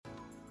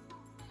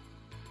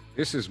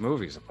This is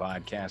Movies, a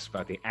podcast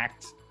about the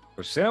act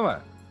of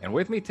cinema. And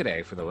with me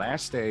today for the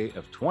last day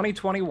of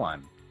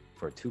 2021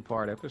 for a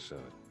two-part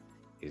episode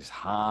is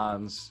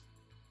Hans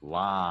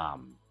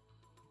Lam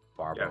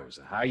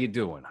Barboza. Yeah. How you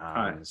doing,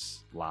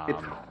 Hans Lam?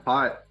 It's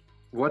hot.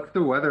 What's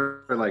the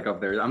weather like up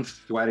there? I'm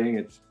sweating.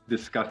 It's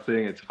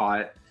disgusting. It's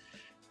hot.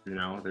 You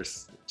know,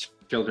 there's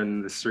children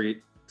in the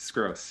street. It's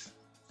gross.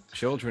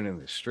 Children in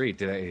the street.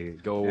 Do they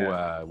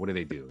go, what do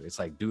they do? It's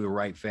like do the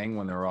right thing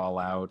when they're all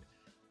out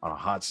on a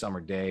hot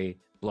summer day,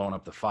 blowing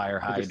up the fire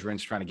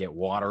hydrants, trying to get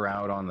water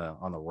out on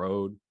the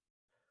road.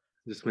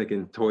 Just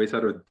making toys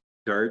out of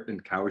dirt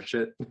and cow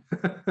shit.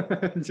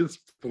 Just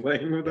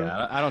playing with them.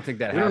 Yeah, I don't think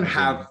that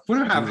happens. We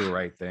don't have the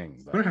right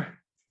thing. But.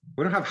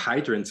 We don't have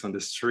hydrants on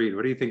the street.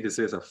 What do you think this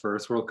is, a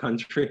first world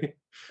country?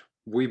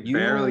 We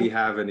barely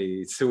have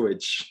any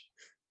sewage.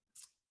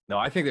 No,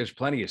 I think there's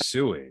plenty of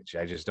sewage.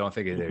 I just don't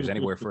think there's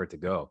anywhere for it to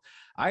go.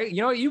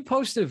 You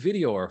posted a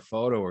video or a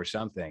photo or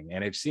something,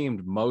 and it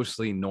seemed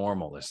mostly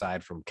normal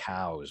aside from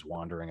cows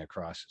wandering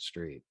across the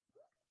street.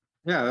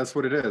 Yeah, that's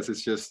what it is.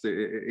 It's just,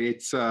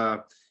 it's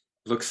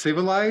looks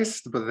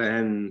civilized, but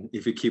then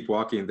if you keep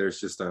walking, there's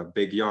just a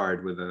big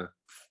yard with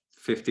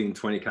 15,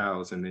 20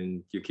 cows, and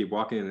then you keep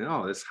walking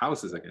and this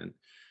houses again.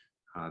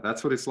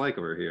 That's what it's like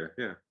over here.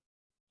 Yeah.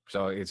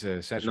 So it's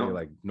essentially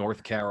like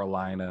North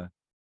Carolina.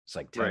 It's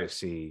like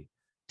Tennessee, right.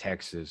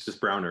 Texas. Just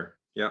browner.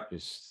 Yeah.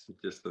 Just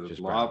a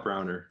lot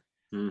browner.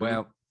 Mm-hmm.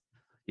 Well,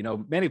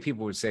 many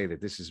people would say that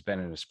this has been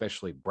an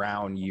especially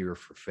brown year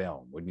for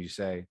film, wouldn't you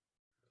say?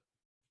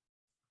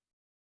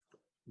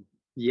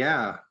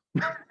 Yeah.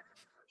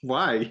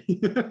 Why?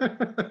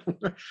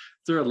 There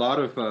are a lot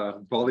of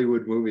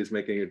Bollywood movies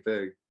making it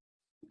big.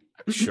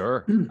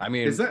 Sure. I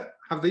mean,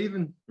 have they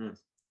even?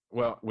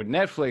 Well, with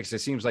Netflix, it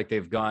seems like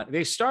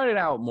they started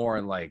out more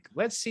in like,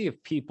 let's see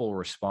if people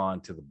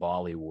respond to the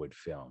Bollywood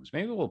films.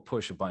 Maybe we'll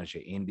push a bunch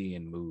of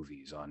Indian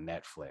movies on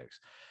Netflix.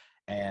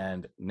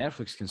 And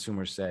Netflix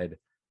consumers said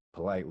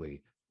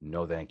politely,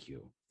 no, thank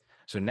you.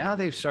 So now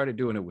they've started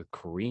doing it with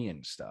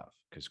Korean stuff,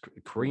 because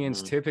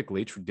Koreans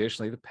typically,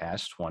 traditionally, the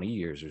past 20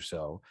 years or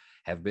so,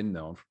 have been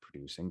known for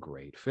producing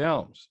great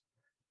films.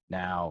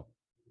 Now,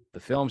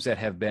 the films that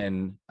have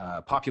been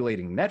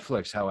populating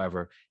Netflix,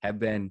 however, have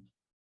been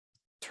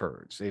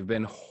turds. They've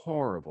been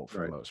horrible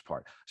for the most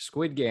part.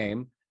 Squid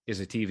Game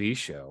is a TV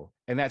show,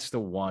 and that's the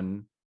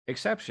one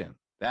exception.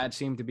 That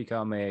seemed to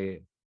become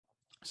a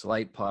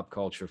slight pop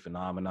culture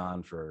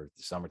phenomenon for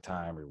the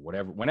summertime or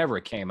whatever, whenever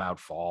it came out,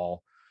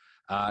 fall.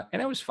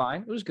 And it was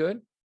fine. It was good.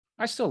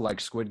 I still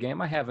like Squid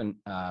Game. I haven't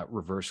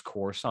reversed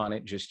course on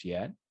it just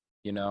yet.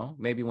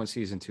 Maybe when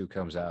season 2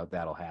 comes out,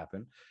 that'll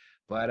happen.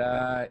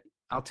 But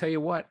I'll tell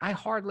you what, I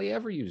hardly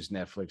ever use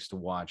Netflix to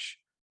watch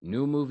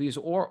new movies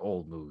or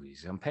old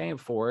movies. I'm paying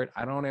for it.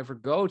 I don't ever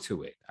go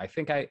to it. I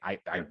think I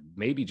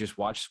maybe just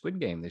watched Squid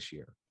Game this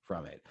year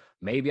from it.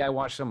 Maybe I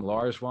watched some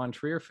Lars von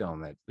Trier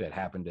film that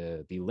happened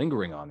to be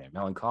lingering on there,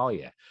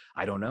 Melancholia.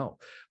 I don't know.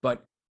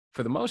 But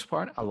for the most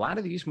part, a lot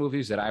of these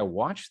movies that I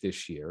watched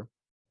this year,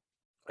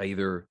 I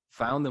either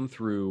found them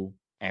through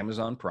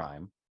Amazon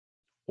Prime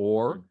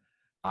or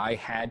I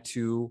had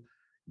to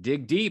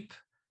dig deep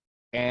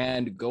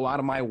and go out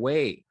of my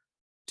way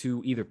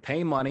to either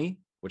pay money,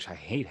 which I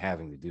hate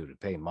having to do, to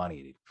pay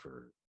money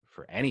for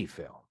any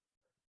film,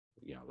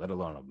 let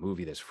alone a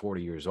movie that's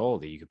 40 years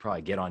old that you could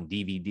probably get on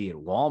DVD at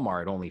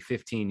Walmart only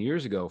 15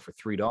 years ago for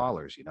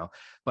 $3,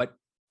 but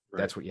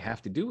that's what you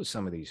have to do with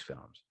some of these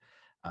films.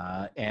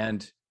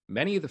 And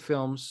many of the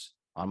films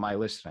on my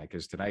list tonight,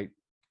 because tonight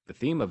the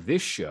theme of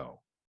this show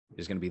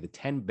is going to be the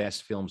 10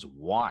 best films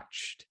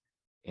watched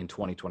in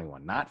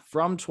 2021, not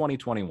from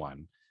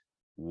 2021,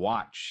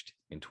 watched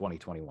in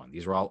 2021.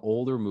 These are all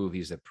older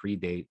movies that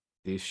predate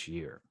this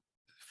year.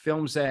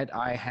 Films that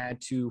I had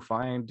to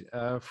find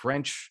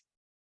French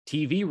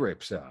TV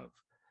rips of,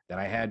 that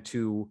I had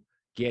to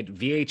get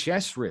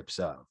VHS rips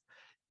of.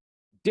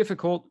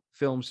 Difficult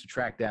films to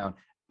track down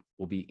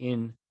will be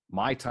in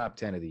my top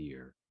 10 of the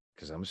year,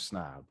 because I'm a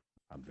snob.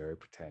 I'm very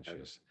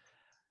pretentious.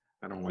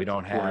 We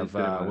don't have,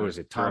 what was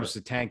it, Thomas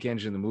the Tank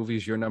Engine, the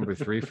movie's your number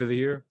 3 for the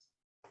year?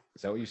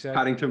 Is that what you said?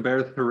 Paddington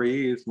Bear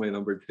 3 is my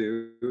number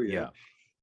 2. Yeah.